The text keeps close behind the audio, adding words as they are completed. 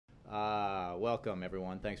Welcome,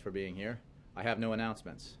 everyone. Thanks for being here. I have no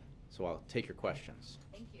announcements, so I'll take your questions.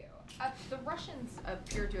 Thank you. The Russians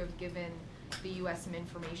appear to have given the U.S. some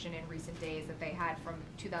information in recent days that they had from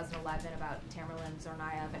 2011 about Tamerlan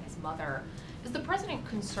Tsarnaev and his mother. Is the president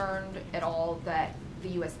concerned at all that the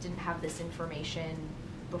U.S. didn't have this information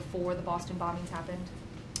before the Boston bombings happened?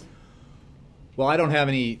 Well, I don't have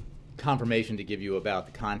any confirmation to give you about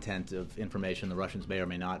the content of information the Russians may or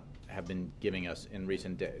may not have been giving us in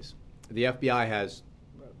recent days. The FBI has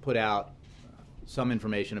put out some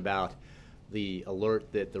information about the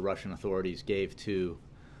alert that the Russian authorities gave to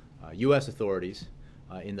U.S. authorities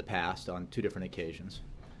in the past on 2 different occasions,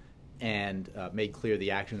 and made clear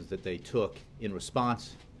the actions that they took in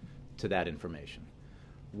response to that information.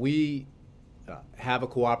 We have a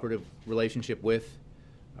cooperative relationship with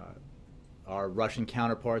our Russian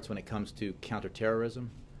counterparts when it comes to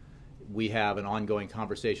counterterrorism. We have an ongoing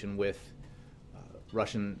conversation with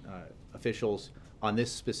Russian officials on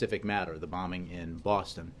this specific matter, the bombing in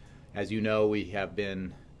Boston. As you know, we have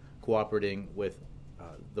been cooperating with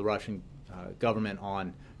the Russian government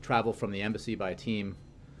on travel from the embassy by a team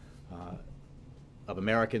of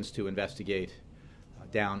Americans to investigate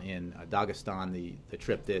down in Dagestan the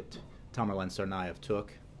trip that Tamerlan Tsarnaev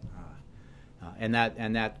took. And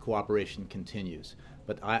that cooperation continues.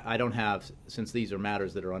 But I don't have, since these are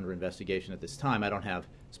matters that are under investigation at this time, I don't have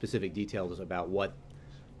specific details about what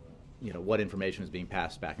information is being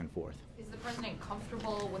passed back and forth. Is the president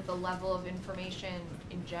comfortable with the level of information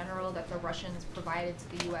in general that the Russians provided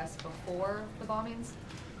to the U.S. before the bombings?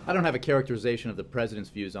 I don't have a characterization of the president's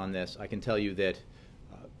views on this. I can tell you that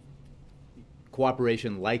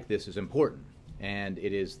cooperation like this is important, and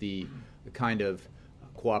it is the kind of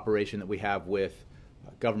cooperation that we have with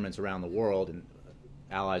governments around the world and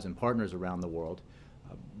allies and partners around the world,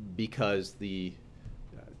 because the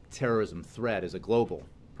terrorism threat is a global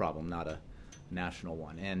problem, not a national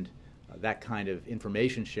one. And that kind of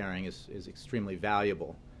information sharing is extremely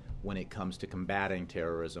valuable when it comes to combating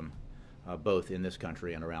terrorism, both in this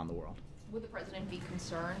country and around the world. Would the president be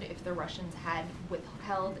concerned if the Russians had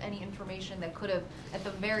withheld any information that could have, at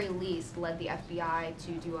the very least, led the FBI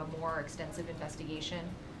to do a more extensive investigation?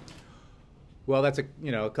 Well, that's a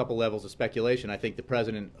couple levels of speculation. I think the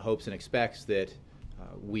president hopes and expects that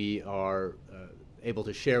we are able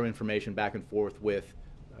to share information back and forth with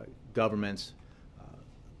governments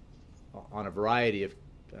on a variety of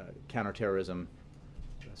counterterrorism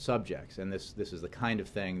subjects, and this is the kind of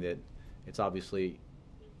thing that it's obviously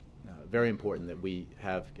very important that we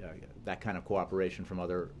have that kind of cooperation from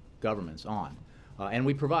other governments on, and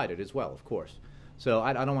we provide it as well, of course. So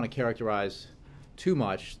I don't want to characterize too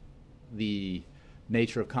much the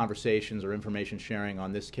nature of conversations or information sharing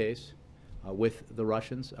on this case with the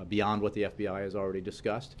Russians beyond what the FBI has already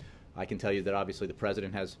discussed. I can tell you that obviously the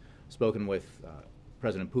president has spoken with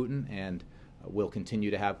President Putin and will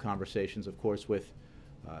continue to have conversations, of course, with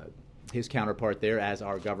his counterpart there as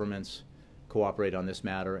our governments cooperate on this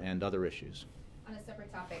matter and other issues. On a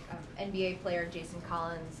separate topic, NBA player Jason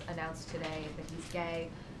Collins announced today that he's gay.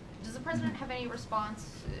 Does the president have any response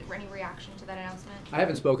or any reaction to that announcement? I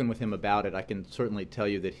haven't spoken with him about it. I can certainly tell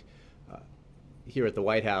you that here at the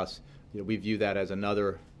White House, we view that as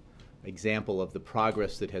another example of the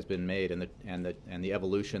progress that has been made and the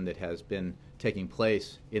evolution that has been taking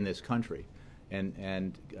place in this country,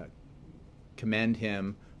 and commend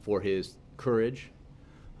him for his courage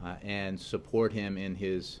and support him in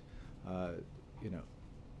his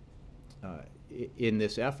in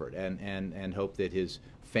this effort, and hope that his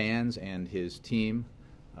fans and his team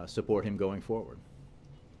support him going forward.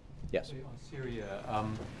 Yes. On Syria,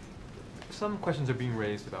 some questions are being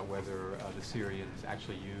raised about whether the Syrians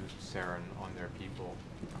actually used sarin on their people.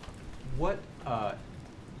 What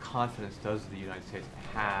confidence does the United States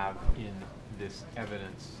have in this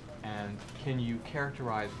evidence, and can you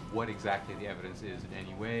characterize what exactly the evidence is in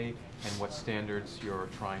any way, and what standards you're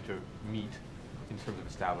trying to meet in terms of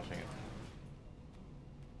establishing it?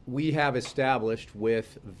 We have established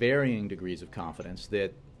with varying degrees of confidence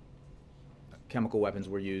that chemical weapons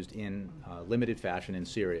were used in limited fashion in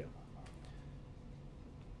Syria,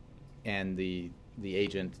 and the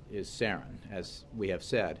agent is sarin, as we have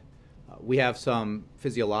said. We have some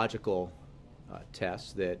physiological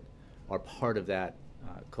tests that are part of that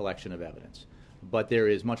collection of evidence, but there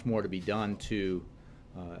is much more to be done to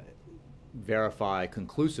verify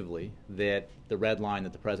conclusively that the red line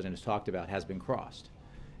that the president has talked about has been crossed.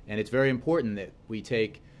 And it's very important that we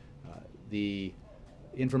take the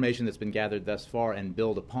information that's been gathered thus far and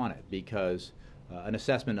build upon it, because an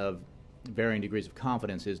assessment of varying degrees of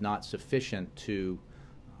confidence is not sufficient to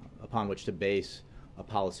upon which to base a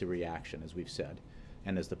policy reaction, as we've said.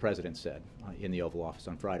 and as the President said in the Oval Office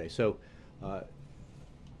on Friday. So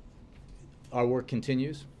our work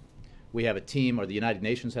continues. We have a team, or the United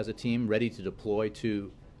Nations has a team, ready to deploy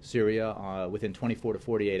to Syria within 24 to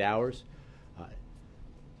 48 hours.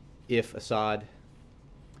 If Assad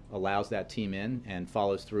allows that team in and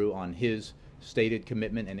follows through on his stated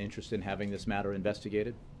commitment and interest in having this matter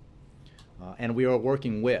investigated. And we are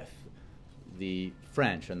working with the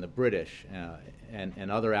French and the British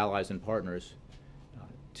and other allies and partners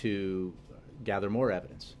to gather more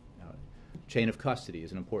evidence. Chain of custody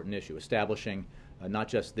is an important issue, establishing not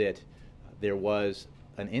just that there was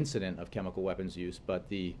an incident of chemical weapons use, but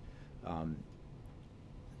the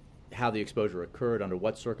how the exposure occurred, under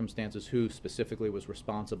what circumstances, who specifically was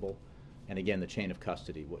responsible, and again the chain of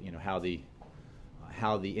custody.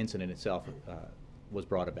 How the incident itself was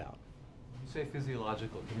brought about. You say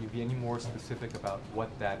physiological. Can you be any more specific about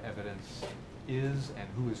what that evidence is and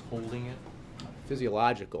who is holding it?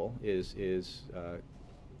 Physiological is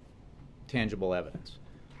tangible evidence.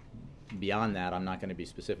 Beyond that, I'm not going to be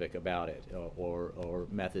specific about it or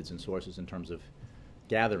methods and sources in terms of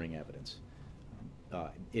gathering evidence.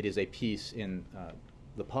 It is a piece in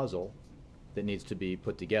the puzzle that needs to be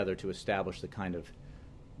put together to establish the kind of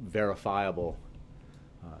verifiable,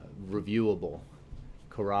 reviewable,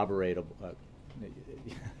 corroboratable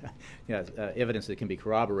evidence that can be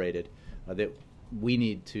corroborated that we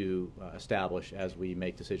need to establish as we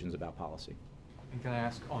make decisions about policy. And can I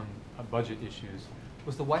ask on budget issues,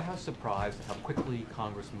 was the White House surprised at how quickly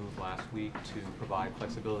Congress moved last week to provide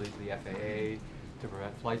flexibility to the FAA, to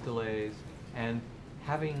prevent flight delays? And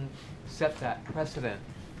having set that precedent,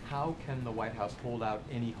 how can the White House hold out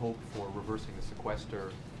any hope for reversing the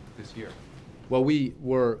sequester this year? Well, we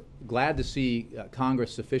were glad to see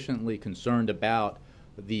Congress sufficiently concerned about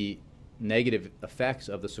the negative effects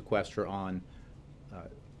of the sequester on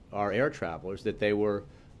our air travelers that they were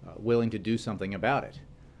willing to do something about it.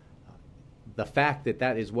 The fact that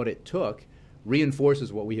that is what it took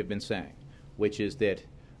reinforces what we have been saying, which is that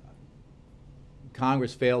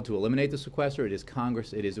Congress failed to eliminate the sequester. It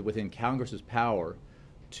is within Congress's power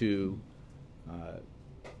to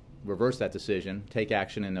reverse that decision, take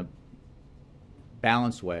action in a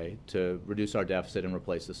balanced way to reduce our deficit and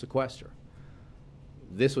replace the sequester.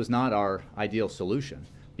 This was not our ideal solution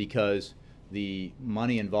because the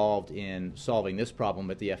money involved in solving this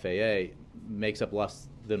problem at the FAA makes up less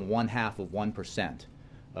than 1/2%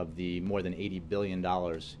 of the more than $80 billion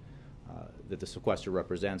that the sequester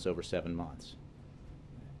represents over 7 months.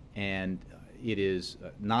 And it is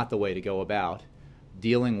not the way to go about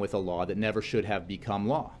dealing with a law that never should have become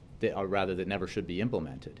law, or rather that never should be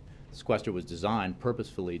implemented. The sequester was designed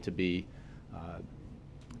purposefully to be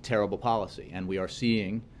terrible policy, and we are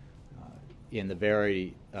seeing in the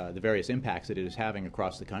various impacts that it is having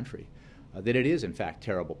across the country that it is in fact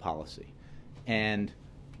terrible policy. And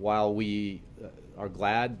while we are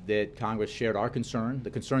glad that Congress shared our concern, the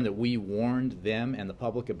concern that we warned them and the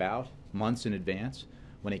public about months in advance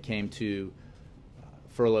when it came to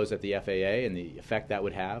furloughs at the FAA and the effect that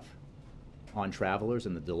would have on travelers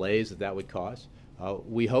and the delays that that would cause,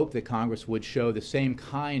 we hope that Congress would show the same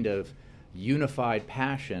kind of unified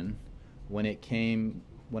passion when it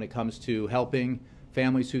comes to helping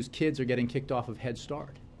families whose kids are getting kicked off of Head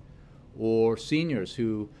Start, or seniors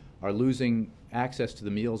who are losing access to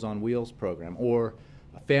the Meals on Wheels program, or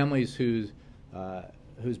families whose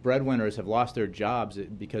breadwinners have lost their jobs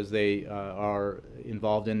because they are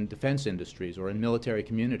involved in defense industries or in military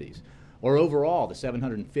communities, or overall the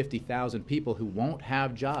 750,000 people who won't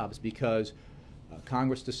have jobs because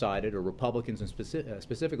Congress decided, or Republicans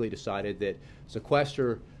specifically decided, that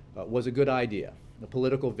sequester was a good idea, a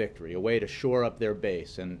political victory, a way to shore up their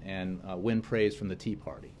base and win praise from the Tea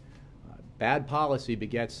Party. Bad policy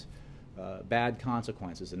begets bad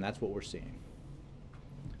consequences, and that's what we're seeing.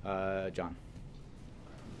 John.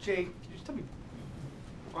 Jay, just tell me,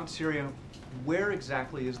 on Syria, where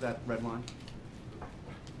exactly is that red line?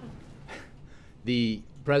 The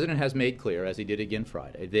President has made clear, as he did again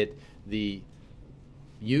Friday, that the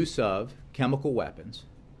use of chemical weapons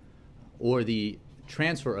or the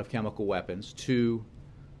transfer of chemical weapons to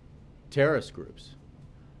terrorist groups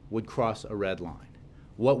would cross a red line.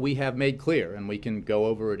 What we have made clear, and we can go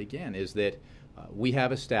over it again, is that we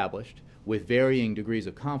have established with varying degrees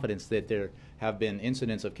of confidence that there have been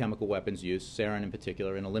incidents of chemical weapons use, sarin in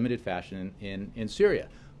particular, in a limited fashion in Syria.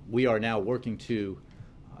 We are now working to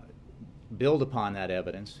build upon that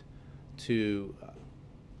evidence, to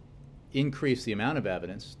increase the amount of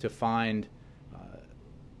evidence, to find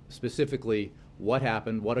specifically what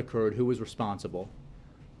happened, what occurred, who was responsible,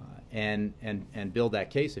 and build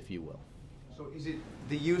that case, if you will. So is it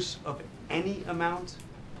the use of any amount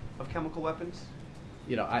of chemical weapons?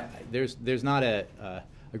 You know, there's not a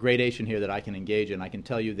gradation here that I can engage in. I can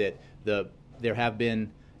tell you that there have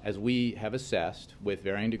been, as we have assessed with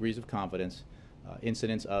varying degrees of confidence,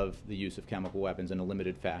 incidents of the use of chemical weapons in a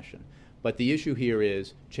limited fashion. But the issue here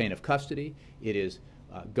is chain of custody. It is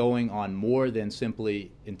going on more than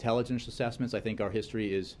simply intelligence assessments. I think our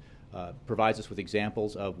history provides us with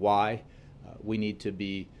examples of why we need to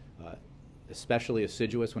be especially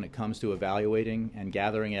assiduous when it comes to evaluating and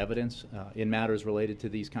gathering evidence in matters related to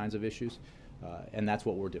these kinds of issues, and that's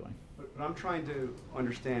what we're doing. But I'm trying to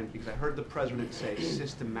understand, because I heard the President say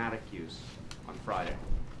systematic use on Friday.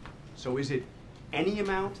 So is it any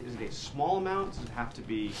amount? Is it a small amount? Does it have to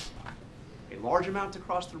be a large amount to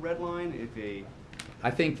cross the red line?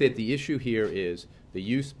 I think that the issue here is the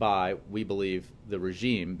use by, we believe, the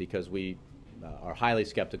regime, because we are highly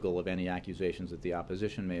skeptical of any accusations that the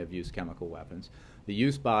opposition may have used chemical weapons, the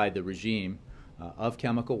use by the regime of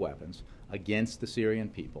chemical weapons against the Syrian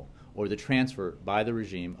people, or the transfer by the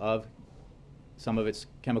regime of some of its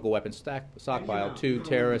chemical weapons stockpile to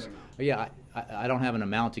terrorists. Yeah, I don't have an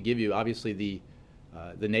amount to give you. Obviously,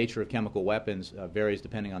 the nature of chemical weapons varies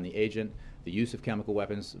depending on the agent. The use of chemical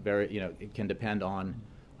weapons it can depend on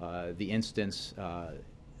the instance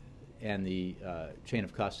and the chain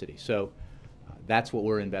of custody. So that's what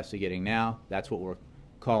we're investigating now. That's what we're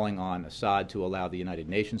calling on Assad to allow the United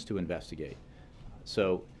Nations to investigate.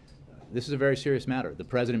 So this is a very serious matter. The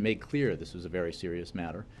President made clear this was a very serious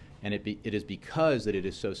matter, and it is because that it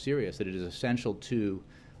is so serious that it is essential to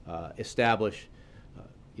establish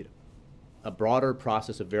a broader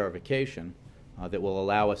process of verification that will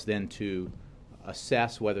allow us then to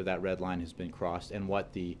assess whether that red line has been crossed and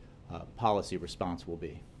what the policy response will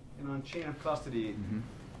be. And on chain of custody,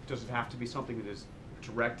 does it have to be something that is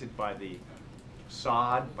directed by the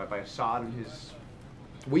Assad, by Assad and his?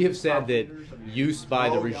 We have said that use by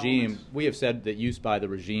the regime. We have said that use by the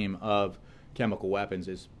regime of chemical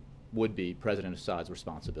weapons would be President Assad's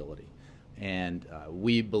responsibility, and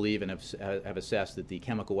we believe and have assessed that the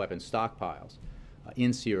chemical weapons stockpiles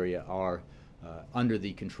in Syria are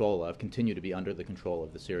continue to be under the control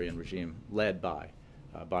of the Syrian regime led by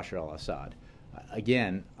Bashar al-Assad.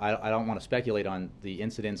 Again, I don't want to speculate on the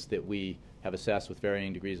incidents that we have assessed with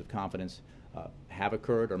varying degrees of confidence have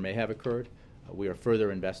occurred or may have occurred. We are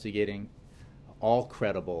further investigating all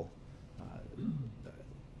credible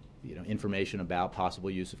information about possible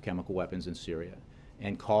use of chemical weapons in Syria,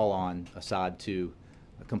 and call on Assad to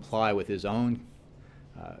comply with his own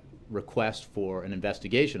request for an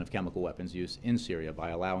investigation of chemical weapons use in Syria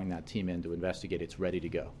by allowing that team in to investigate. It's ready to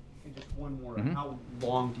go. And just one more. How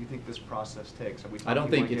long do you think this process takes? I don't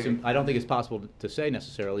think it's possible to say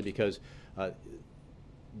necessarily, because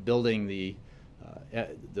building the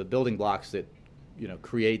building blocks that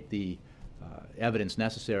create the evidence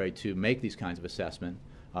necessary to make these kinds of assessment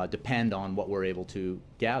depend on what we're able to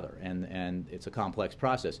gather, and it's a complex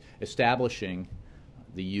process. Establishing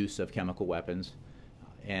the use of chemical weapons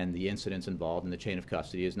and the incidents involved in the chain of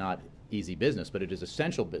custody is not easy business, but it is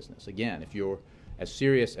essential business. Again, if you're as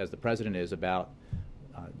serious as the President is about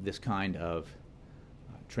this kind of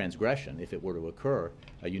transgression, if it were to occur,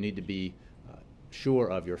 you need to be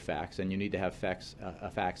sure of your facts, and you need to have facts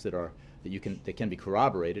that can be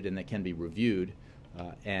corroborated and that can be reviewed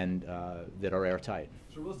and that are airtight.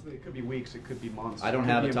 So realistically, it could be weeks, it could be months. I don't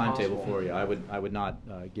have a timetable for you. I would not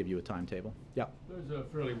give you a timetable. Yeah. There's a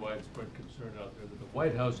fairly widespread concern out there that the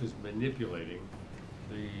White House is manipulating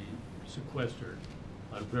the sequestered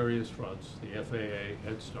on various fronts, the FAA,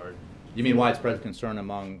 Head Start. You mean widespread concern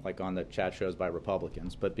among, on the chat shows by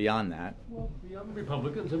Republicans, but beyond that? Well, beyond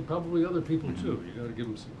Republicans and probably other people too. You got to give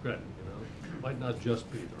them some credit, It might not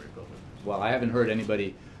just be the Republicans. Well, I haven't heard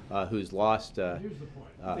anybody who's lost a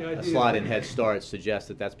slot in Head Start suggest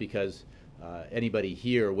that that's because anybody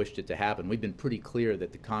here wished it to happen. We've been pretty clear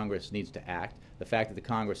that the Congress needs to act. The fact that the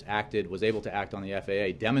Congress was able to act on the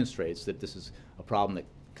FAA demonstrates that this is a problem that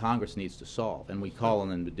Congress needs to solve, and we call on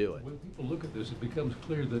them to do it. When people look at this, it becomes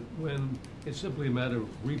clear that when it's simply a matter of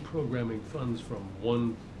reprogramming funds from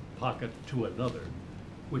one pocket to another,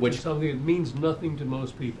 which is something that means nothing to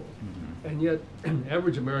most people, and yet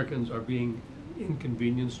average Americans are being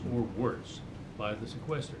inconvenienced or worse by the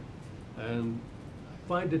sequester. And I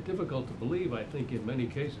find it difficult to believe, I think in many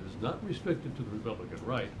cases, not restricted to the Republican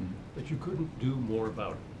right, that you couldn't do more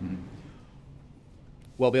about it.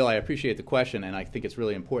 Well, Bill, I appreciate the question, and I think it's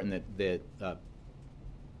really important that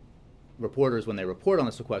reporters, when they report on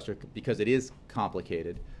the sequester, because it is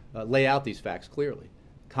complicated, lay out these facts clearly.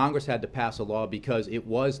 Congress had to pass a law because it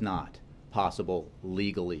was not possible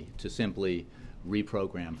legally to simply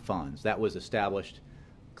reprogram funds. That was established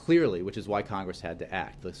clearly, which is why Congress had to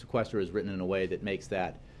act. The sequester is written in a way that makes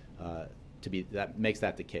that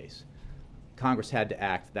the case. Congress had to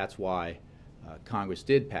act. That's why Congress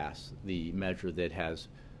did pass the measure that has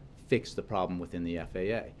fixed the problem within the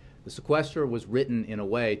FAA. The sequester was written in a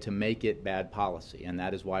way to make it bad policy, and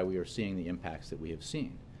that is why we are seeing the impacts that we have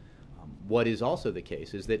seen. What is also the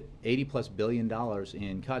case is that $80+ billion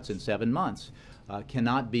in cuts in 7 months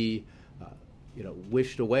cannot be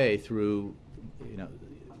wished away through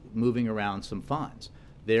moving around some funds.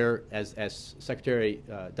 There, as Secretary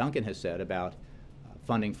Duncan has said about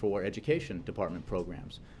funding for education department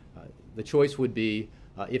programs, the choice would be,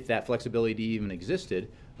 if that flexibility even existed,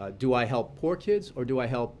 do I help poor kids or do I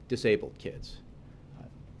help disabled kids?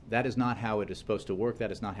 That is not how it is supposed to work.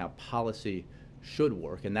 That is not how policy should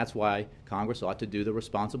work, and that's why Congress ought to do the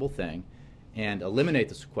responsible thing and eliminate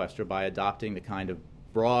the sequester by adopting the kind of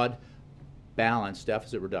broad, balanced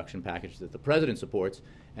deficit reduction package that the President supports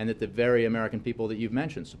and that the very American people that you've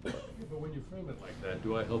mentioned support. Yeah, but when you frame it like that,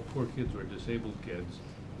 do I help poor kids or disabled kids,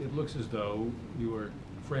 it looks as though you are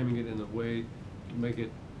framing it in a way to make it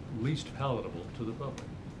least palatable to the public.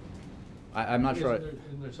 I'm not sure.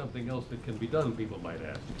 Isn't there something else that can be done, people might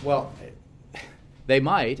ask? Well, they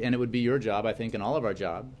might, and it would be your job, I think, and all of our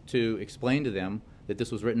job, to explain to them that this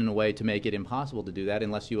was written in a way to make it impossible to do that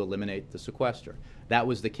unless you eliminate the sequester. That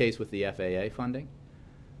was the case with the FAA funding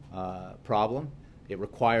problem. It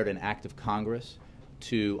required an act of Congress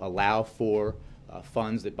to allow for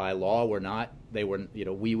funds that by law were not,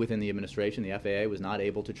 we within the administration, the FAA was not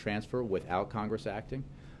able to transfer without Congress acting.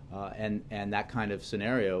 And that kind of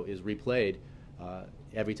scenario is replayed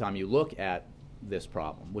every time you look at this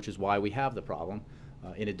problem, which is why we have the problem,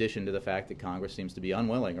 in addition to the fact that Congress seems to be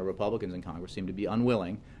unwilling, or Republicans in Congress seem to be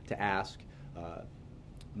unwilling to ask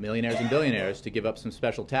millionaires and billionaires to give up some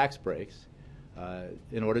special tax breaks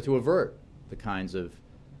in order to avert the kinds of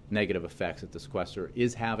negative effects that the sequester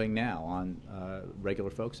is having now on regular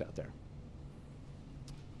folks out there.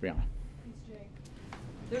 Brianna. Thanks, Jake.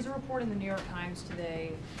 There's a report in the New York Times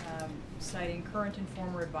today citing current and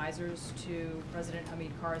former advisors to President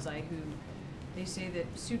Hamid Karzai, who they say that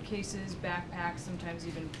suitcases, backpacks, sometimes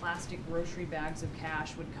even plastic grocery bags of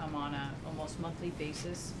cash would come on a almost monthly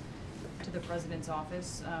basis to the president's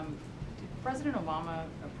office. Did President Obama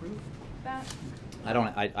approve that?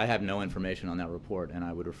 I have no information on that report, and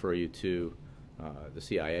I would refer you to the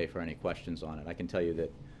CIA for any questions on it. I can tell you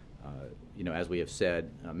that, as we have said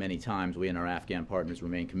many times, we and our Afghan partners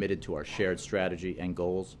remain committed to our shared strategy and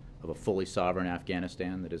goals of a fully sovereign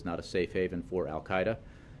Afghanistan that is not a safe haven for al-Qaeda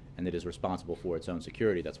and that is responsible for its own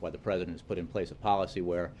security. That's why the President has put in place a policy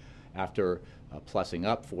where, after plussing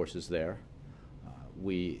up forces there,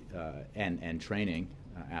 and training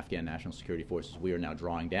Afghan national security forces, we are now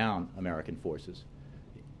drawing down American forces,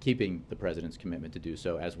 keeping the President's commitment to do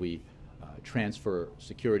so as we transfer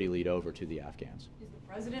security lead over to the Afghans. Is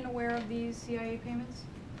the President aware of these CIA payments?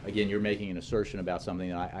 Again, you're making an assertion about something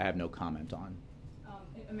that I have no comment on.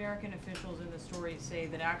 American officials in the story say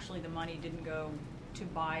that actually the money didn't go to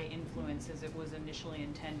buy influence as it was initially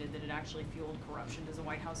intended, that it actually fueled corruption. Does the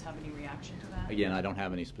White House have any reaction to that? Again, I don't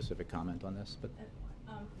have any specific comment on this, but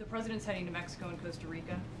the President's heading to Mexico and Costa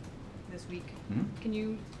Rica this week. Mm-hmm. Can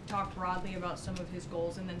you talk broadly about some of his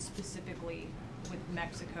goals, and then specifically with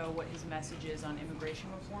Mexico, what his message is on immigration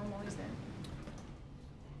reform while he's there?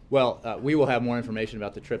 Well, we will have more information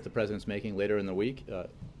about the trip the President's making later in the week.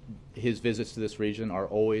 His visits to this region are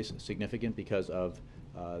always significant because of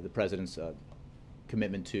the President's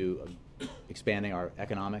commitment to expanding our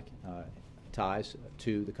economic ties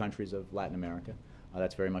to the countries of Latin America.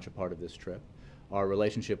 That's very much a part of this trip. Our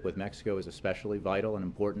relationship with Mexico is especially vital and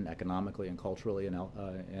important economically and culturally and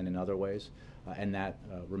in other ways, and that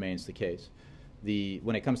remains the case.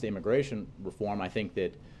 When it comes to immigration reform, I think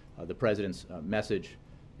that the President's message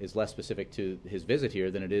is less specific to his visit here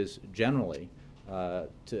than it is generally,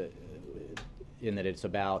 in that it's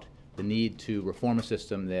about the need to reform a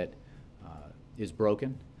system that is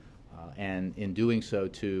broken, and in doing so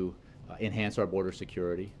to enhance our border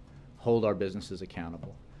security, hold our businesses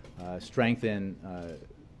accountable, strengthen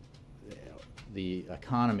the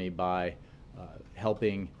economy by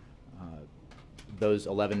helping those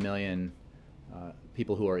 11 million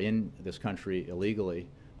people who are in this country illegally,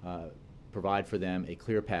 provide for them a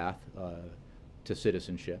clear path to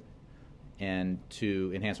citizenship, and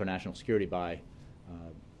to enhance our national security by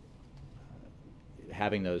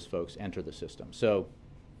having those folks enter the system. So,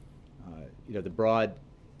 the broad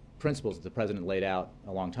principles that the President laid out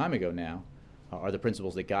a long time ago now are the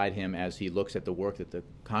principles that guide him as he looks at the work that the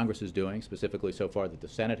Congress is doing, specifically so far that the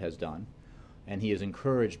Senate has done, and he is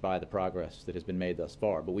encouraged by the progress that has been made thus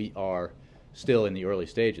far. But we are still in the early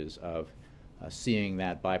stages of seeing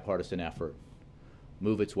that bipartisan effort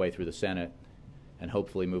move its way through the Senate and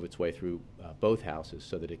hopefully move its way through both houses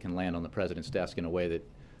so that it can land on the president's desk in a way that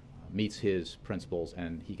meets his principles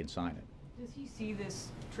and he can sign it. Does he see this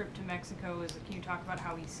trip to Mexico as, can you talk about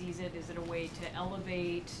how he sees it? Is it a way to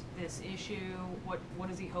elevate this issue? What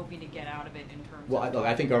is he hoping to get out of it in terms of? Well,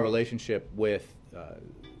 I think our relationship with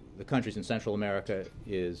the countries in Central America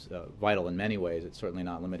is vital in many ways. It's certainly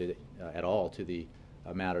not limited at all to the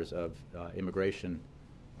matters of immigration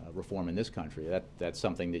reform in this country. That's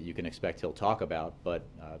something that you can expect he'll talk about, but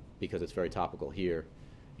because it's very topical here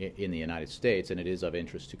in the United States, and it is of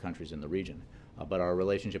interest to countries in the region. But our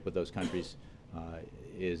relationship with those countries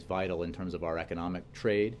is vital in terms of our economic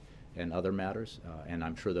trade and other matters, and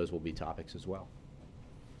I'm sure those will be topics as well.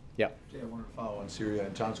 Yeah. Jay, I wanted to follow on Syria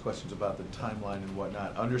and John's questions about the timeline and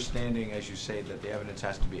whatnot. Understanding, as you say, that the evidence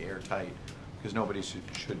has to be airtight, because nobody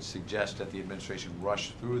should suggest that the administration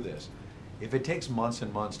rush through this. If it takes months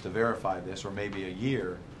and months to verify this, or maybe a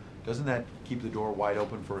year, doesn't that keep the door wide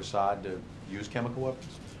open for Assad to use chemical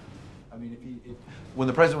weapons? I mean, when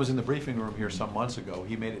the president was in the briefing room here some months ago,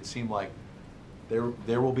 he made it seem like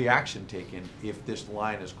there will be action taken if this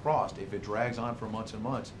line is crossed. If it drags on for months and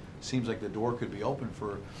months, it seems like the door could be open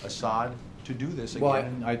for Assad to do this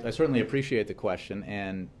again. Well, I certainly appreciate the question,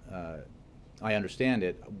 and I understand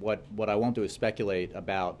it. What I won't do is speculate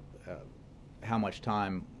about how much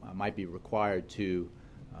time might be required to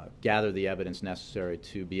gather the evidence necessary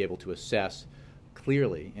to be able to assess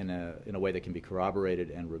clearly in a way that can be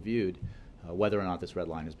corroborated and reviewed whether or not this red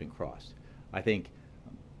line has been crossed. I think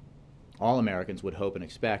all Americans would hope and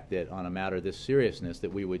expect that on a matter of this seriousness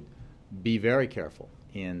that we would be very careful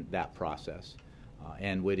in that process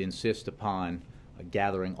and would insist upon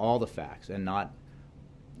gathering all the facts and not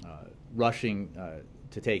rushing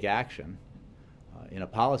to take action in a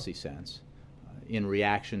policy sense in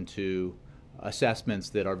reaction to assessments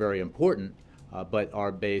that are very important but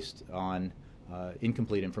are based on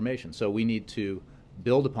incomplete information. So we need to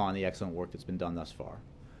build upon the excellent work that's been done thus far.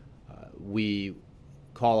 We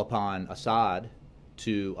call upon Assad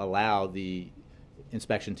to allow the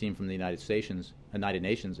inspection team from the United Nations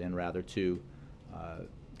to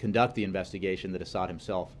conduct the investigation that Assad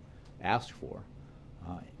himself asked for.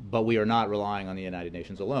 But we are not relying on the United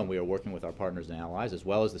Nations alone. We are working with our partners and allies, as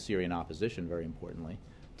well as the Syrian opposition, very importantly,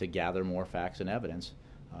 to gather more facts and evidence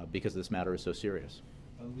because this matter is so serious.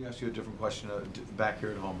 Let me ask you a different question. Back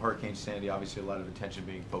here at home, Hurricane Sandy, obviously a lot of attention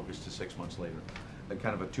being focused to 6 months later.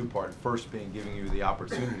 Kind of a two-part. First being giving you the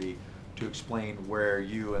opportunity to explain where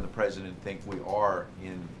you and the President think we are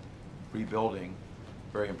in rebuilding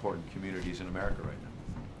very important communities in America right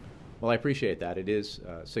now. Well, I appreciate that. It is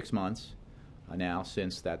 6 months now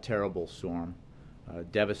since that terrible storm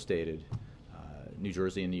devastated New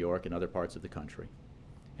Jersey and New York and other parts of the country.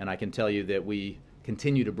 And I can tell you that we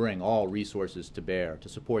continue to bring all resources to bear to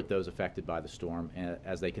support those affected by the storm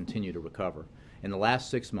as they continue to recover. In the last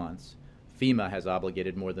 6 months, FEMA has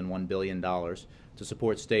obligated more than $1 billion to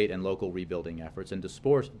support state and local rebuilding efforts and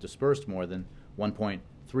dispersed more than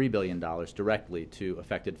 $1.3 billion directly to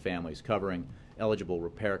affected families, covering eligible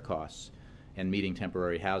repair costs and meeting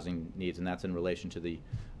temporary housing needs, and that's in relation to the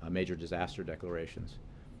major disaster declarations.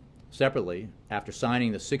 Separately, after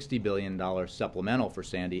signing the $60 billion supplemental for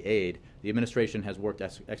Sandy aid, the administration has worked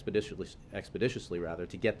expeditiously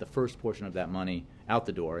to get the first portion of that money out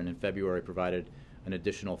the door, and in February provided an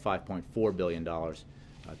additional $5.4 billion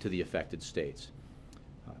to the affected states.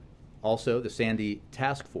 Also, the Sandy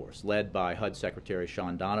Task Force, led by HUD Secretary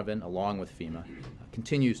Sean Donovan, along with FEMA,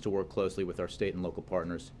 continues to work closely with our state and local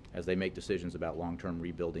partners as they make decisions about long-term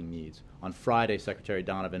rebuilding needs. On Friday, Secretary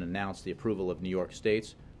Donovan announced the approval of New York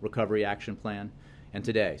State's Recovery Action Plan, and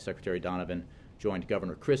today, Secretary Donovan joined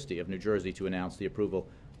Governor Christie of New Jersey to announce the approval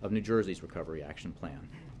of New Jersey's Recovery Action Plan.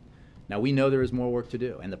 Now, we know there is more work to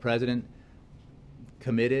do, and the President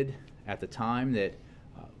committed at the time that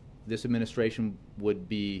this administration would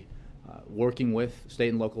be working with state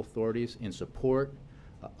and local authorities in support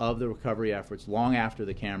of the recovery efforts long after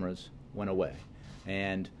the cameras went away,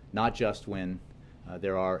 and not just when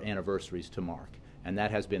there are anniversaries to mark. And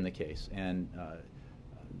that has been the case. And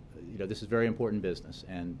this is very important business,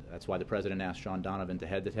 and that's why the President asked Sean Donovan to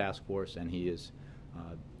head the task force, and he is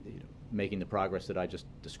making the progress that I just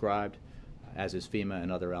described, as is FEMA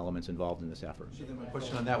and other elements involved in this effort. So then my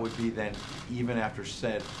question on that would be then, even after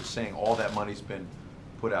saying all that money's been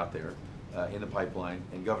put out there in the pipeline,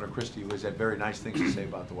 and Governor Christie, who has had very nice things to say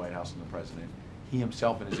about the White House and the President, he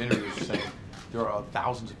himself in his interviews was saying there are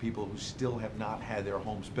thousands of people who still have not had their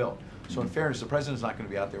homes built. So in fairness, the president's not going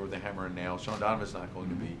to be out there with a hammer and nail. Sean Donovan's not going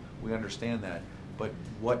to be. We understand that. But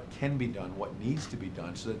what can be done, what needs to be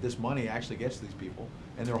done, so that this money actually gets to these people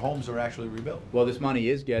and their homes are actually rebuilt? Well, this money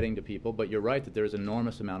is getting to people, but you're right that there's an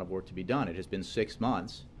enormous amount of work to be done. It has been 6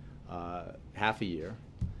 months, half a year,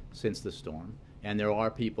 since the storm. And there are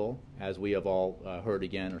people, as we have all heard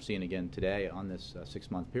again or seen again today on this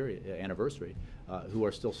 6-month period anniversary, who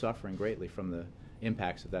are still suffering greatly from the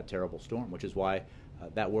impacts of that terrible storm, which is why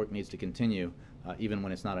that work needs to continue even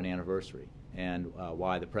when it's not an anniversary, and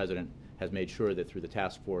why the President has made sure that through the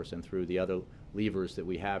task force and through the other levers that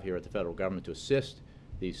we have here at the federal government to assist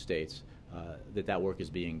these states, that work is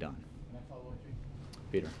being done.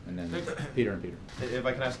 Peter, and then Peter and Peter. If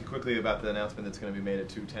I can ask you quickly about the announcement that's going to be made at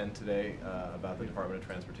 2:10 today about the Department of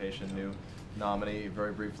Transportation new nominee,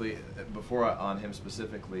 very briefly. Before on him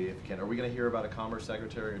specifically, if you can, are we going to hear about a Commerce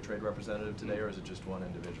Secretary or Trade Representative today, or is it just one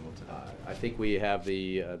individual today? I think we have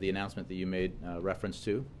the announcement that you made reference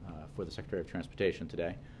to for the Secretary of Transportation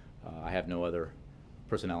today. I have no other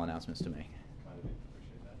personnel announcements to make.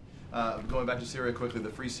 Going back to Syria quickly, the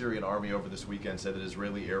Free Syrian Army over this weekend said that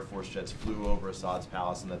Israeli Air Force jets flew over Assad's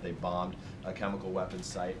palace and that they bombed a chemical weapons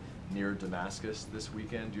site near Damascus this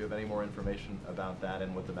weekend. Do you have any more information about that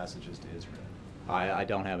and what the message is to Israel? I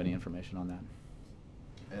don't have any information on that.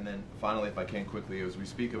 And then finally, if I can quickly, as we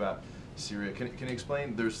speak about Syria, can you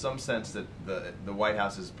explain, there's some sense that the White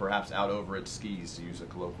House is perhaps out over its skis, to use a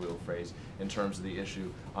colloquial phrase, in terms of the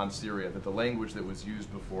issue on Syria, that the language that was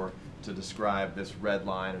used before to describe this red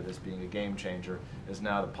line or this being a game changer is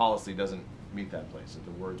now the policy doesn't meet that place, that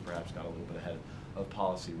the words perhaps got a little bit ahead of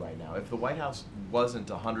policy right now. If the White House wasn't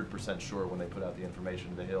 100% sure when they put out the information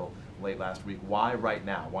to the Hill late last week, why right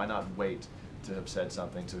now? Why not wait to have said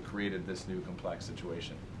something to have created this new complex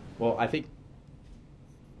situation? Well, I think,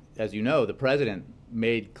 as you know, the President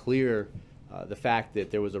made clear the fact that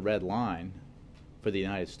there was a red line for the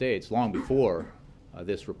United States long before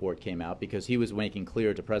this report came out, because he was making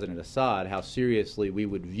clear to President Assad how seriously we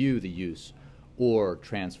would view the use or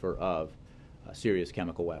transfer of serious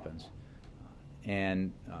chemical weapons.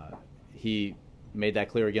 And he made that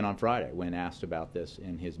clear again on Friday when asked about this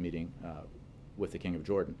in his meeting with the King of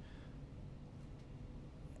Jordan.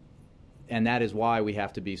 And that is why we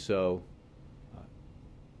have to be so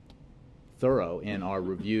thorough in our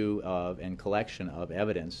review of and collection of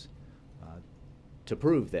evidence to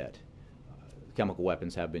prove that chemical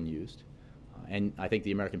weapons have been used. And I think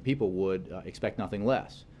the American people would expect nothing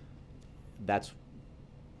less. That's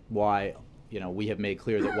why, we have made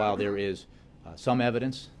clear that while there is some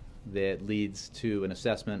evidence that leads to an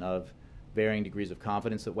assessment of varying degrees of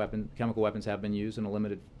confidence that chemical weapons have been used in a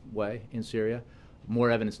limited way in Syria, more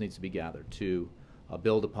evidence needs to be gathered to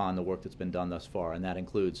build upon the work that's been done thus far, and that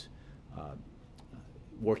includes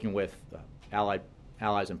working with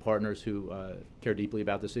allies and partners who care deeply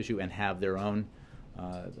about this issue and have their own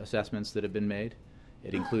assessments that have been made.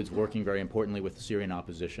 It includes working very importantly with the Syrian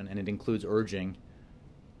opposition, and it includes urging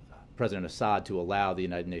President Assad to allow the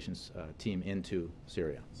United Nations team into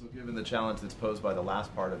Syria. So given the challenge that's posed by the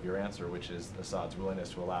last part of your answer, which is Assad's willingness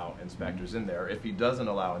to allow inspectors in there, if he doesn't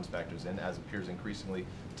allow inspectors in, as appears increasingly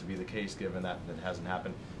to be the case given that it hasn't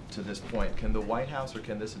happened to this point, can the White House or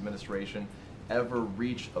can this administration ever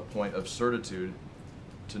reach a point of certitude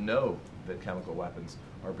to know that chemical weapons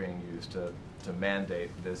are being used to mandate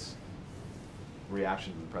this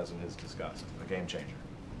reaction that the President has discussed, a game changer?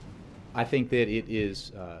 I think that it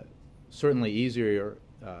is certainly easier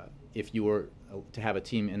if you were to have a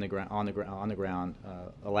team on the ground,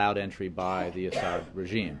 allowed entry by the Assad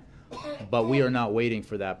regime. But we are not waiting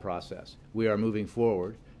for that process. We are moving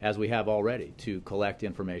forward, as we have already, to collect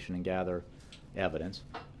information and gather evidence.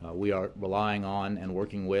 We are relying on and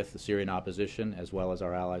working with the Syrian opposition as well as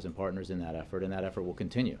our allies and partners in that effort, and that effort will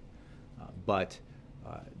continue. But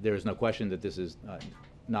there is no question that this is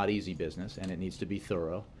not easy business, and it needs to be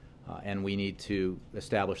thorough. And we need to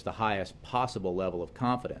establish the highest possible level of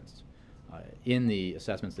confidence in the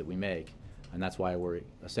assessments that we make, and that's why we're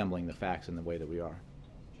assembling the facts in the way that we are.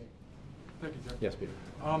 Thank you, Jeff. Yes, Peter.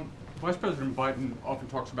 Vice President Biden often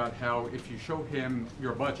talks about how if you show him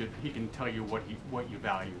your budget, he can tell you what you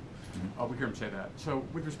value. We hear him say that. So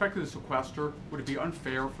with respect to the sequester, would it be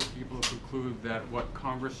unfair for people to conclude that what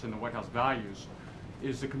Congress and the White House values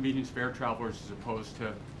is the convenience of air travelers as opposed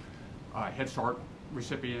to Head Start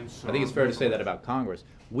recipients? I think it's fair to say that about Congress.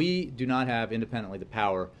 We do not have independently the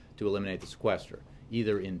power to eliminate the sequester,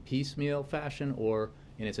 either in piecemeal fashion or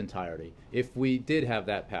in its entirety. If we did have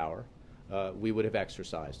that power, we would have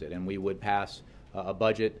exercised it, and we would pass a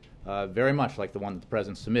budget very much like the one that the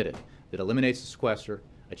President submitted, that eliminates the sequester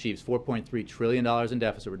achieves $4.3 trillion in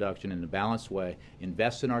deficit reduction in a balanced way,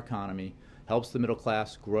 invests in our economy, helps the middle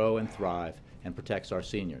class grow and thrive, and protects our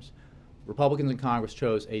seniors. Republicans in Congress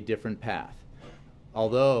chose a different path.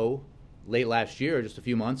 Although late last year, just a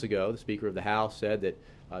few months ago, the Speaker of the House said that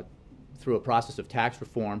through a process of tax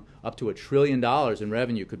reform, up to $1 trillion in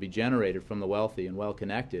revenue could be generated from the wealthy and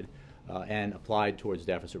well-connected and applied towards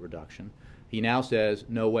deficit reduction. He now says,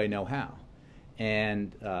 no way, no how.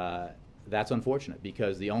 And that's unfortunate,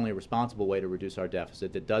 because the only responsible way to reduce our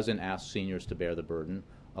deficit that doesn't ask seniors to bear the burden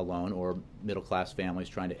alone, or middle-class families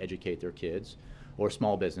trying to educate their kids, or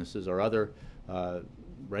small businesses, or other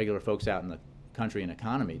regular folks out in the country and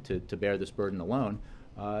economy to bear this burden alone,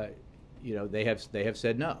 they have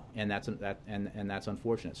said no, and that's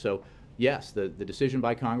unfortunate. So yes, the decision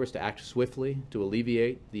by Congress to act swiftly to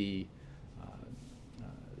alleviate the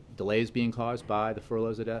delays being caused by the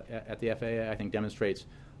furloughs at the FAA, I think, demonstrates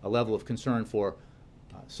a level of concern for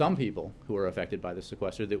some people who are affected by the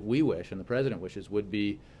sequester that we wish, and the President wishes, would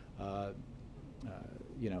be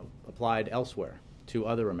applied elsewhere to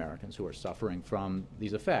other Americans who are suffering from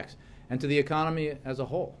these effects, and to the economy as a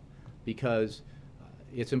whole, because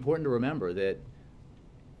it's important to remember that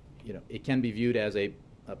it can be viewed as a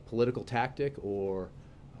political tactic or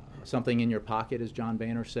something in your pocket, as John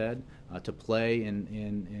Boehner said, to play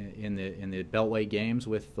in the Beltway games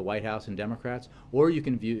with the White House and Democrats, or you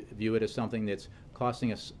can view it as something that's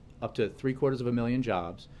costing us up to 750,000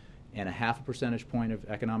 jobs and a 0.5 percentage point of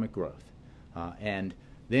economic growth. And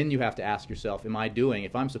then you have to ask yourself,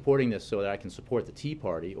 if I'm supporting this so that I can support the Tea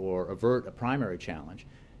Party or avert a primary challenge,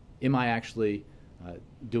 am I actually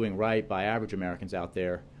doing right by average Americans out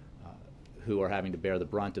there who are having to bear the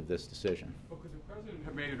brunt of this decision? Well, could the President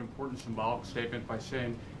have made an important symbolic statement by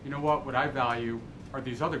saying, you know what I value are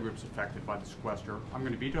these other groups affected by the sequester. I'm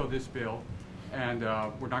going to veto this bill, and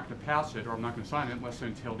we're not going to pass it, or I'm not going to sign it unless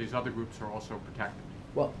and until these other groups are also protected.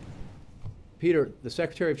 Well, Peter, the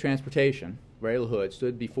Secretary of Transportation, Ray LaHood,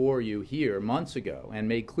 stood before you here months ago and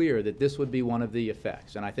made clear that this would be one of the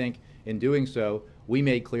effects. And I think in doing so, we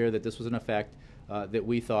made clear that this was an effect that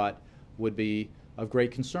we thought would be of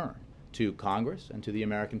great concern to Congress and to the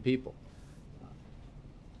American people.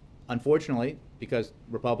 Unfortunately, because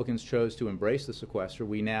Republicans chose to embrace the sequester,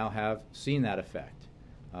 we now have seen that effect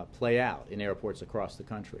play out in airports across the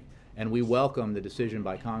country. And we welcome the decision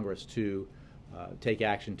by Congress to take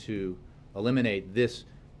action to eliminate this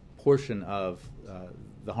portion of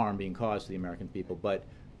the harm being caused to the American people. But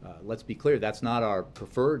let's be clear, that's not our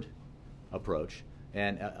preferred approach,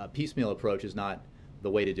 and a piecemeal approach is not the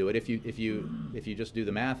way to do it. If you just do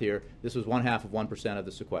the math here, this was 0.5% of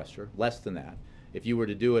the sequester, less than that. If you were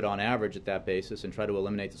to do it on average at that basis and try to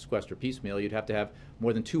eliminate the sequester piecemeal, you'd have to have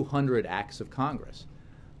more than 200 acts of Congress.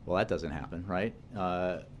 Well, that doesn't happen, right?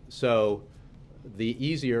 So the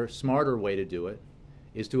easier, smarter way to do it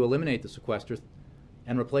is to eliminate the sequester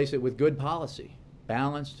and replace it with good policy,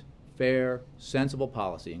 balanced, fair, sensible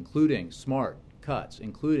policy, including smart cuts,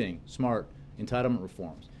 including smart entitlement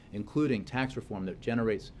reforms, including tax reform that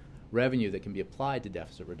generates revenue that can be applied to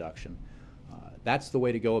deficit reduction. That's the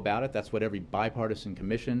way to go about it. That's what every bipartisan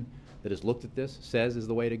commission that has looked at this says is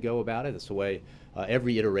the way to go about it. It's the way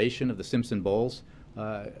every iteration of the Simpson-Bowles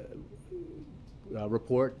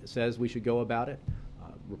report says we should go about it.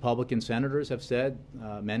 Republican senators have said,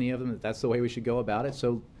 many of them, that that's the way we should go about it.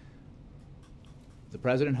 So the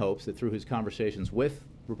President hopes that through his conversations with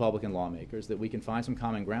Republican lawmakers that we can find some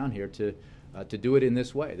common ground here to do it in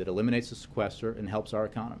this way that eliminates the sequester and helps our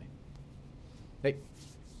economy. Hey.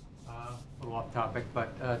 A little off topic,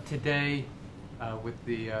 but today with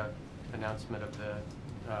the announcement of the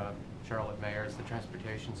Charlotte Mayor as the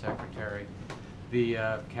Transportation Secretary, the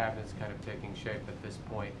cabinet's kind of taking shape at this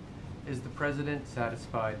point. Is the President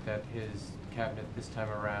satisfied that his cabinet this time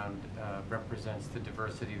around represents the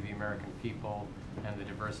diversity of the American people and the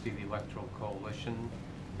diversity of the electoral coalition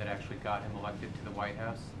that actually got him elected to the White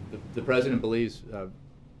House? The President believes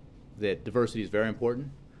that diversity is very important,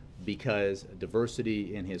 because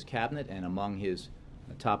diversity in his cabinet and among his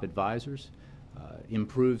top advisors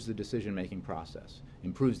improves the decision-making process,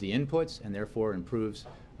 improves the inputs, and therefore improves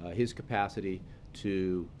his capacity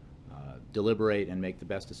to deliberate and make the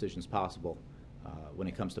best decisions possible when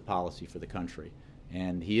it comes to policy for the country.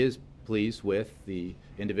 And he is pleased with the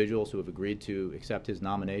individuals who have agreed to accept his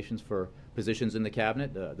nominations for positions in the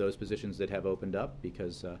cabinet, those positions that have opened up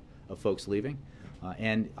because of folks leaving.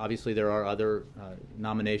 And obviously there are other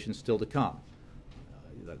nominations still to come.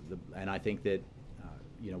 And I think that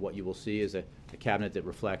what you will see is a cabinet that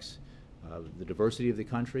reflects the diversity of the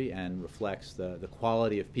country and reflects the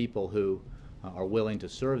quality of people who are willing to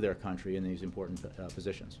serve their country in these important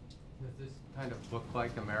positions. Does this kind of look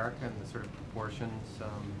like America in the sort of proportions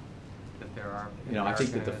that there are? I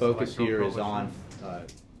think that the focus here is on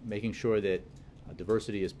making sure that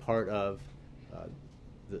diversity is part of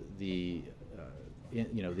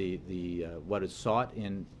what is sought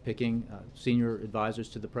in picking senior advisors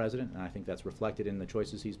to the president, and I think that's reflected in the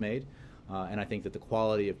choices he's made. And I think that the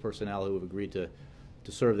quality of personnel who have agreed to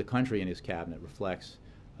serve the country in his cabinet reflects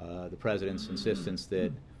the president's insistence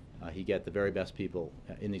that he get the very best people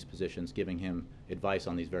in these positions, giving him advice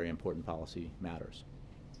on these very important policy matters.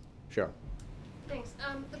 Cheryl. Thanks.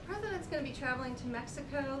 The president's going to be traveling to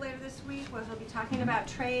Mexico later this week where he'll be talking about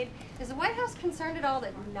trade. Is the White House concerned at all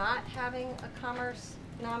that not having a commerce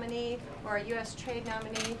nominee or a U.S. trade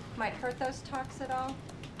nominee might hurt those talks at all?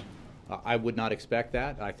 I would not expect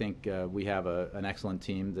that. I think we have an excellent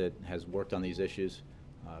team that has worked on these issues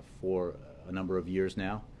for a number of years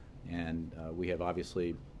now, and we have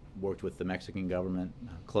obviously worked with the Mexican government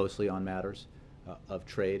closely on matters of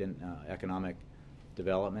trade and economic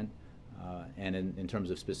development. And in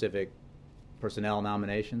terms of specific personnel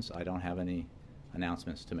nominations, I don't have any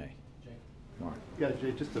announcements to make. Jay? Mark. Yeah,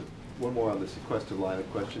 Jay, just one more on the sequestered line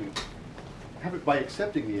of questioning. By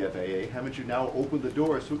accepting the FAA, haven't you now opened the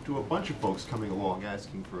doors to a bunch of folks coming along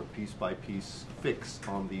asking for a piece-by-piece fix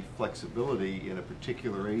on the flexibility in a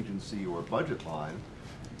particular agency or budget line,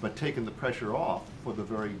 but taken the pressure off for the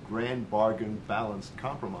very grand bargain, balanced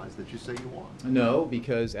compromise that you say you want? No,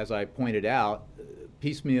 because as I pointed out,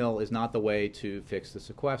 piecemeal is not the way to fix the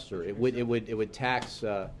sequester. It would tax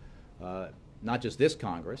not just this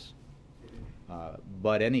Congress,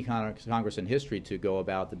 but any Congress in history to go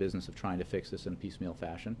about the business of trying to fix this in a piecemeal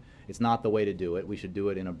fashion. It's not the way to do it. We should do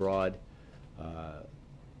it in a broad,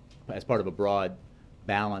 as part of a broad,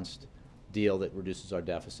 balanced deal that reduces our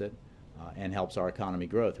deficit and helps our economy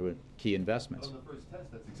grow through key investments. On the first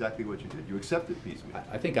test, that's exactly what you did. You accepted piecemeal.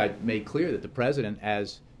 I think I made clear that the president,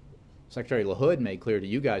 as Secretary LaHood made clear to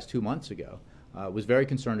you guys 2 months ago, was very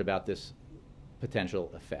concerned about this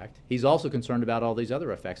potential effect. He's also concerned about all these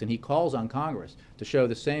other effects, and he calls on Congress to show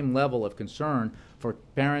the same level of concern for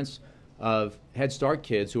parents of Head Start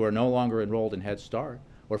kids who are no longer enrolled in Head Start,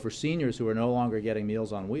 or for seniors who are no longer getting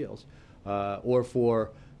Meals on Wheels, or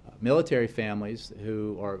for military families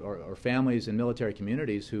who or families in military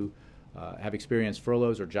communities who have experienced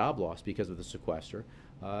furloughs or job loss because of the sequester,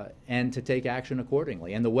 and to take action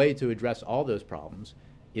accordingly. And the way to address all those problems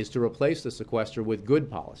is to replace the sequester with good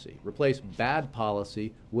policy, replace bad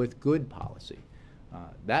policy with good policy.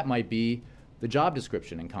 That might be the job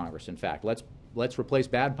description in Congress. In fact, let's replace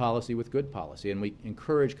bad policy with good policy, and we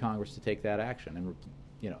encourage Congress to take that action and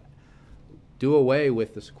do away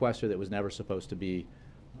with the sequester that was never supposed to be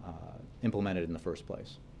implemented in the first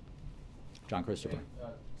place. John Christopher.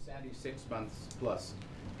 Sandy, 6 months plus.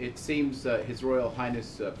 It seems His Royal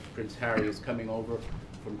Highness Prince Harry is coming over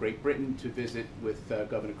from Great Britain to visit with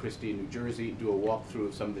Governor Christie in New Jersey, do a walkthrough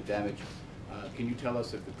of some of the damage. Can you tell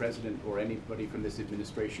us if the President or anybody from this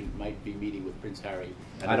administration might be meeting with Prince Harry?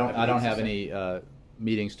 I don't have any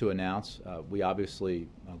meetings to announce. We obviously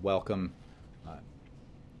welcome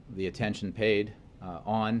the attention paid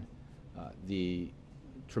on the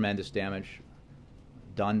tremendous damage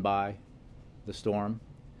done by the storm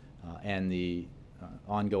and the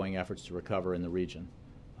ongoing efforts to recover in the region.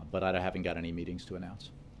 But I haven't got any meetings to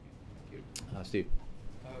announce. Thank you. Steve.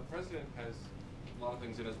 The President has a lot of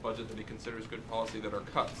things in his budget that he considers good policy that are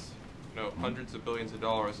cuts. Hundreds of billions of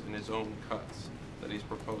dollars in his own cuts that he's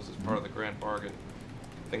proposed as part of the grand bargain,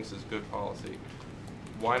 thinks is good policy.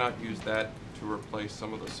 Why not use that to replace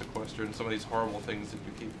some of the sequester and some of these horrible things that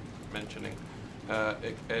you keep mentioning?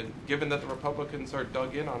 And given that the Republicans are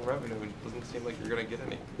dug in on revenue, it doesn't seem like you're going to get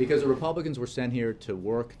any. Because the Republicans were sent here to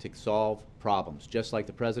work to solve problems, just like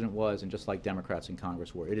the President was and just like Democrats in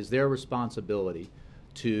Congress were. It is their responsibility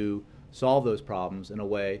to solve those problems in a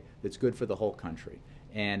way that's good for the whole country.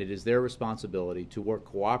 And it is their responsibility to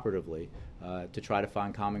work cooperatively to try to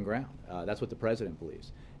find common ground. That's what the President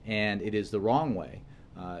believes. And it is the wrong way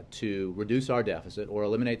to reduce our deficit or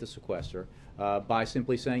eliminate the sequester by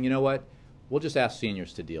simply saying, you know what, we'll just ask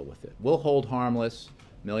seniors to deal with it. We'll hold harmless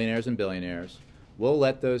millionaires and billionaires. We'll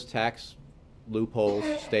let those tax loopholes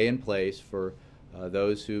stay in place for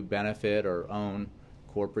those who benefit or own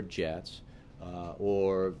corporate jets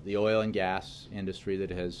or the oil and gas industry that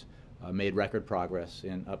has made record progress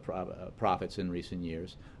in profits in recent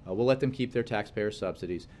years. We'll let them keep their taxpayer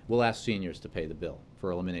subsidies. We'll ask seniors to pay the bill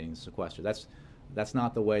for eliminating the sequester. That's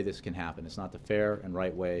not the way this can happen. It's not the fair and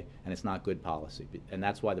right way, and it's not good policy. And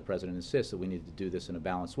that's why the President insists that we need to do this in a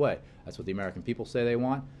balanced way. That's what the American people say they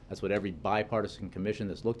want. That's what every bipartisan commission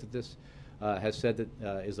that's looked at this has said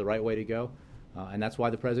that is the right way to go. And that's why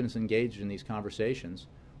the President's engaged in these conversations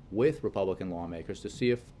with Republican lawmakers to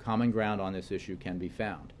see if common ground on this issue can be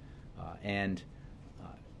found.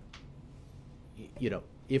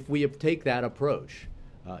 If we take that approach,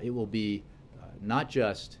 it will be not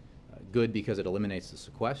just good because it eliminates the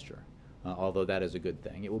sequester, although that is a good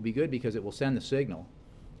thing. It will be good because it will send the signal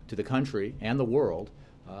to the country and the world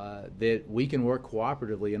that we can work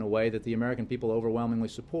cooperatively in a way that the American people overwhelmingly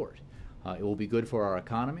support. It will be good for our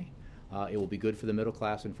economy. It will be good for the middle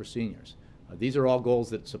class and for seniors. These are all goals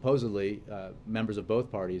that supposedly members of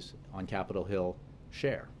both parties on Capitol Hill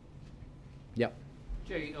share. Yep.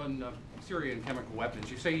 Jay, on Syria and chemical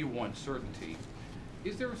weapons, you say you want certainty.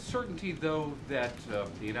 Is there certainty, though, that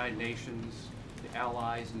the United Nations, the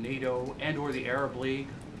allies, NATO, and or the Arab League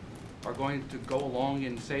are going to go along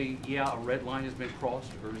and say, yeah, a red line has been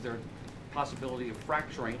crossed, or is there a possibility of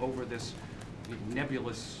fracturing over this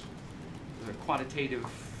nebulous quantitative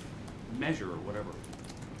measure or whatever?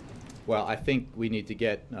 Well, I think we need to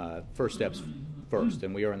get first steps first,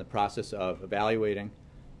 and we are in the process of evaluating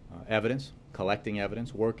evidence, collecting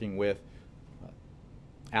evidence, working with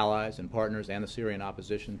allies and partners and the Syrian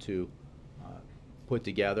opposition to put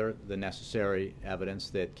together the necessary evidence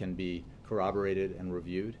that can be corroborated and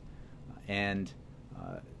reviewed, and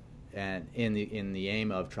in the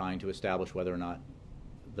aim of trying to establish whether or not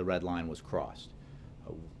the red line was crossed.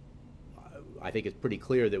 I think it's pretty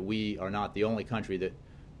clear that we are not the only country that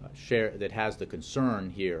that has the concern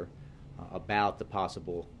here about the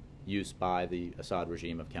possible use by the Assad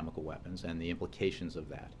regime of chemical weapons and the implications of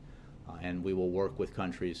that. And we will work with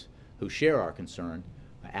countries who share our concern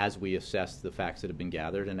as we assess the facts that have been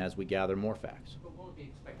gathered and as we gather more facts. But will it be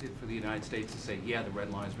expected for the United States to say, yeah, the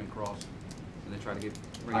red line has been crossed, and then try to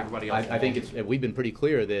bring everybody else I think we've been pretty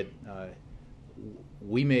clear that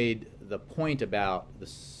we made the point about the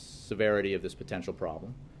severity of this potential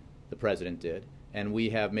problem, the President did, and we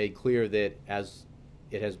have made clear that as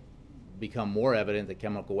it has become more evident that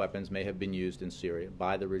chemical weapons may have been used in Syria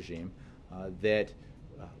by the regime, that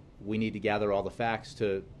we need to gather all the facts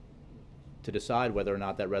to decide whether or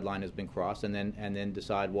not that red line has been crossed, and then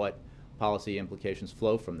decide what policy implications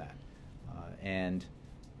flow from that.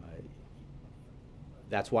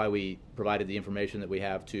 That's why we provided the information that we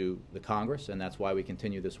have to the Congress, and that's why we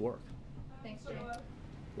continue this work. Thanks, Jay.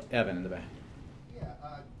 Evan in the back. Yeah,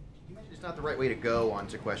 you mentioned it's not the right way to go on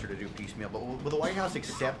sequester to do piecemeal, but will the White House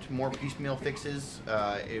accept more piecemeal fixes?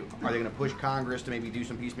 Are they going to push Congress to maybe do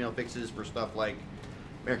some piecemeal fixes for stuff like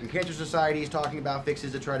American Cancer Society is talking about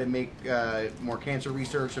fixes to try to make more cancer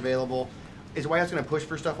research available? Is the White House going to push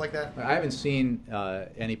for stuff like that? I haven't seen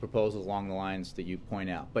any proposals along the lines that you point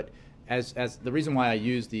out, but as the reason why I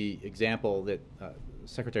use the example that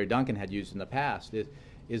Secretary Duncan had used in the past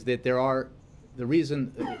is that there are the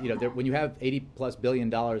reason when you have $80+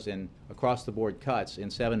 billion in across the board cuts in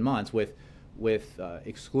 7 months with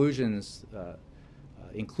exclusions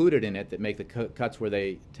included in it that make the cuts where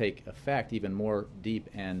they take effect even more deep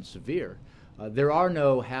and severe, there are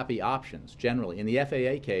no happy options generally. In the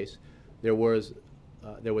FAA case, there was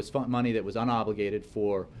money that was unobligated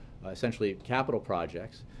for essentially capital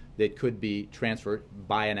projects that could be transferred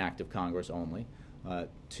by an act of Congress only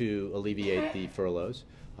to alleviate the furloughs.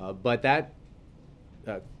 But that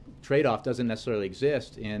trade-off doesn't necessarily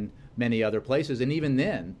exist in many other places, and even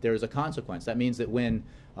then there's a consequence. That means that when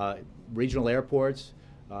regional airports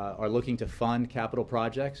are looking to fund capital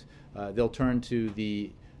projects, they'll turn to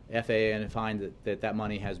the FAA and find that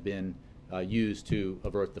money has been used to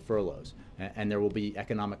avert the furloughs, and there will be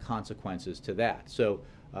economic consequences to that. So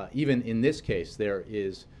even in this case, there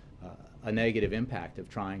is a negative impact of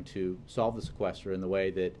trying to solve the sequester in the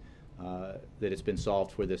way that it's been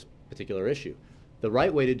solved for this particular issue. The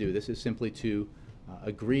right way to do this is simply to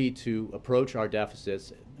agree to approach our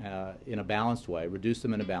deficits in a balanced way, reduce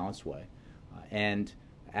them in a balanced way, and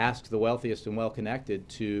ask the wealthiest and well-connected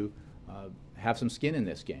to have some skin in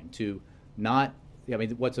this game. To not, I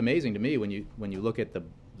mean, what's amazing to me when you look at the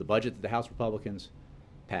budget that the House Republicans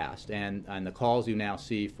passed and the calls you now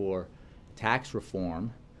see for tax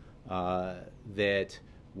reform that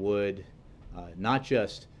would not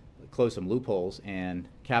just close some loopholes and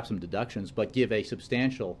cap some deductions, but give a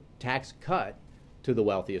substantial tax cut to the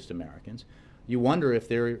wealthiest Americans, you wonder if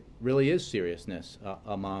there really is seriousness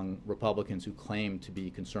among Republicans who claim to be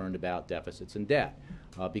concerned about deficits and debt,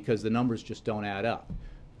 because the numbers just don't add up.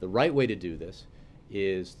 The right way to do this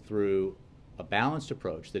is through a balanced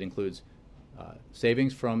approach that includes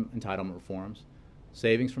savings from entitlement reforms,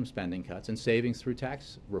 savings from spending cuts, and savings through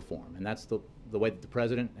tax reform. And that's the way that the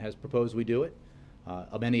President has proposed we do it.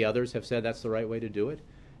 Many others have said that's the right way to do it.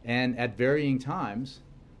 And at varying times,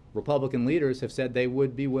 Republican leaders have said they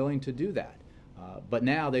would be willing to do that. But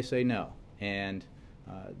now they say no, and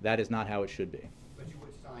that is not how it should be. But you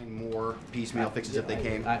would sign more piecemeal fixes if they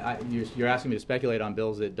came? You're asking me to speculate on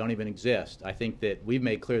bills that don't even exist. I think that we've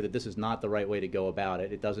made clear that this is not the right way to go about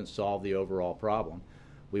it. It doesn't solve the overall problem.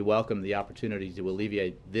 We welcome the opportunity to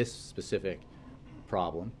alleviate this specific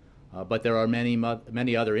problem, but there are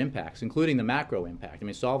many other impacts, including the macro impact. I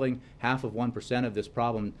mean, solving half of 1% of this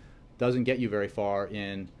problem doesn't get you very far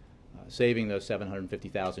in saving those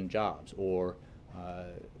 750,000 jobs or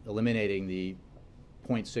eliminating the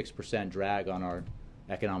 0.6% drag on our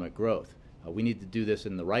economic growth. We need to do this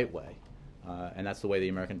in the right way, and that's the way the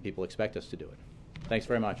American people expect us to do it. Thanks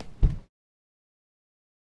very much.